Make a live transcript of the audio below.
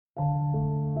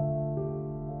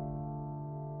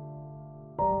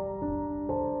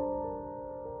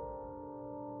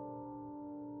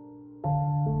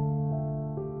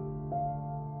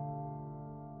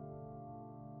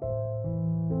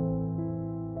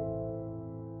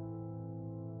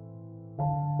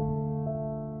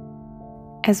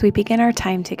As we begin our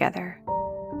time together,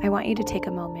 I want you to take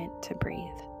a moment to breathe.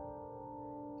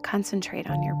 Concentrate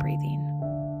on your breathing.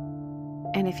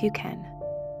 And if you can,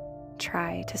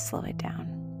 try to slow it down.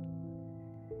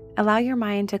 Allow your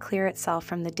mind to clear itself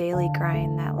from the daily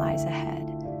grind that lies ahead,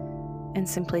 and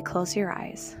simply close your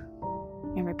eyes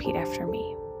and repeat after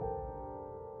me.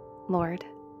 Lord,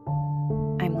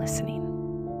 I'm listening.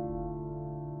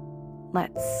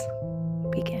 Let's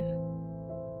begin.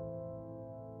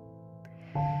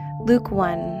 Luke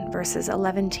 1, verses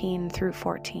 11 through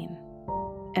 14,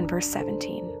 and verse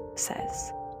 17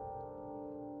 says,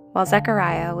 While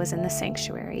Zechariah was in the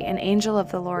sanctuary, an angel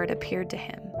of the Lord appeared to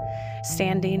him,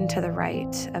 standing to the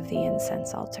right of the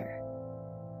incense altar.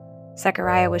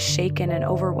 Zechariah was shaken and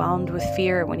overwhelmed with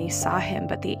fear when he saw him,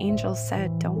 but the angel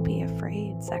said, Don't be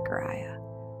afraid, Zechariah.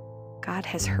 God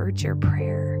has heard your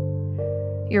prayer.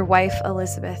 Your wife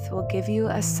Elizabeth will give you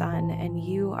a son, and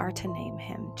you are to name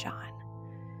him John.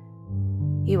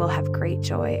 You will have great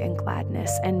joy and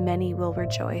gladness, and many will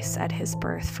rejoice at his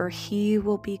birth, for he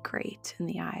will be great in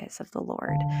the eyes of the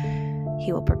Lord.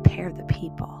 He will prepare the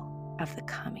people of the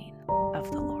coming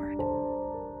of the Lord.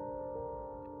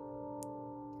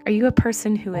 Are you a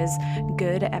person who is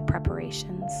good at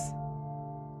preparations?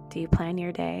 Do you plan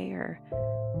your day, or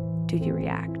do you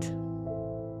react?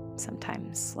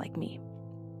 Sometimes like me.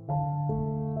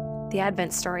 The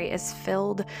Advent story is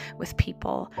filled with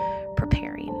people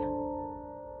preparing.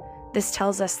 This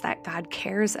tells us that God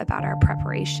cares about our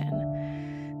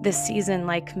preparation. This season,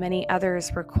 like many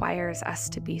others, requires us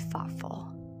to be thoughtful.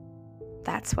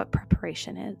 That's what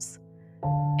preparation is.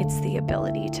 It's the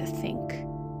ability to think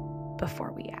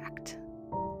before we act.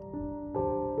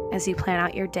 As you plan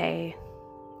out your day,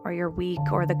 or your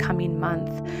week, or the coming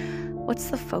month, what's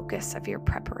the focus of your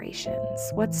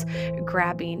preparations? What's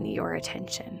grabbing your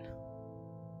attention?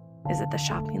 Is it the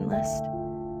shopping list?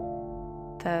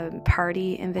 The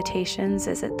party invitations?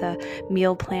 Is it the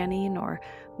meal planning, or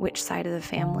which side of the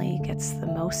family gets the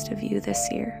most of you this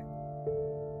year?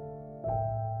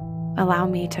 Allow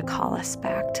me to call us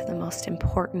back to the most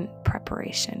important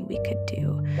preparation we could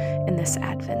do in this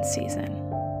Advent season.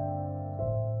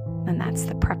 And that's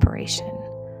the preparation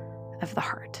of the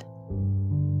heart.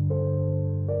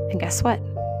 And guess what?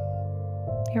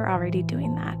 You're already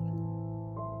doing that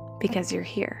because you're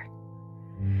here.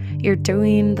 You're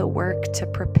doing the work to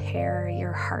prepare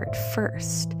your heart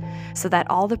first, so that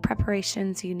all the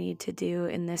preparations you need to do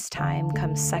in this time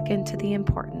come second to the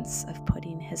importance of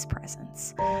putting His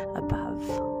presence above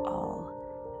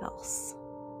all else.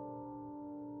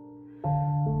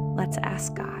 Let's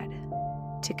ask God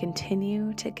to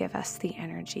continue to give us the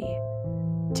energy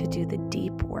to do the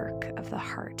deep work of the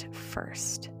heart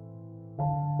first,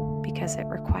 because it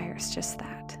requires just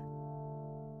that: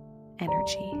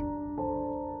 energy,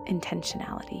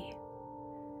 intentionality,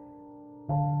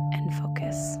 and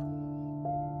focus.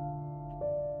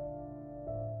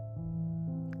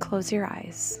 Close your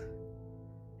eyes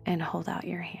and hold out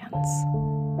your hands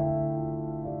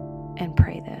and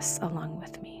pray this along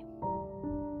with me.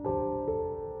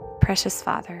 Precious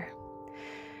Father,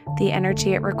 the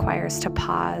energy it requires to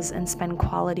pause and spend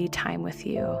quality time with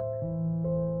you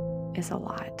is a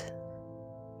lot,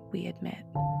 we admit.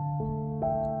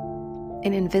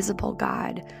 An invisible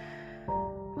God,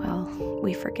 well,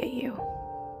 we forget you.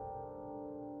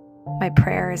 My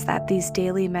prayer is that these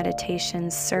daily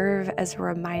meditations serve as a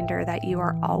reminder that you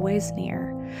are always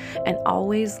near and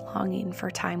always longing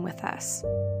for time with us.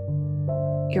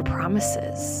 Your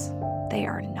promises, they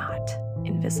are not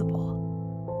invisible.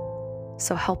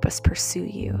 So help us pursue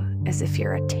you as if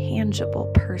you're a tangible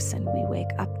person we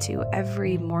wake up to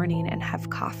every morning and have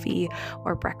coffee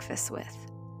or breakfast with.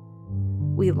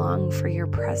 We long for your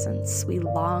presence. We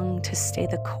long to stay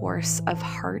the course of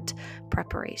heart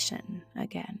preparation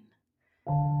again.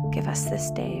 Give us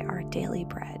this day our daily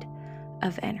bread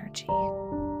of energy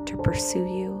to pursue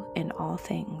you in all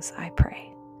things, I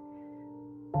pray.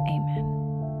 Amen.